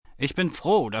Ich bin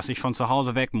froh, dass ich von zu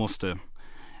Hause weg musste.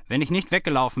 Wenn ich nicht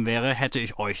weggelaufen wäre, hätte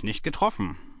ich euch nicht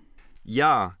getroffen.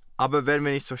 Ja, aber wenn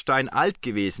wir nicht so steinalt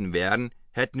gewesen wären,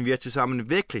 hätten wir zusammen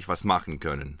wirklich was machen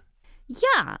können.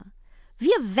 Ja,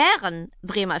 wir wären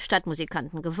Bremer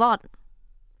Stadtmusikanten geworden.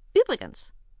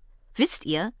 Übrigens, wisst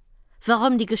ihr,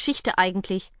 warum die Geschichte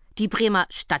eigentlich die Bremer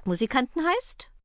Stadtmusikanten heißt?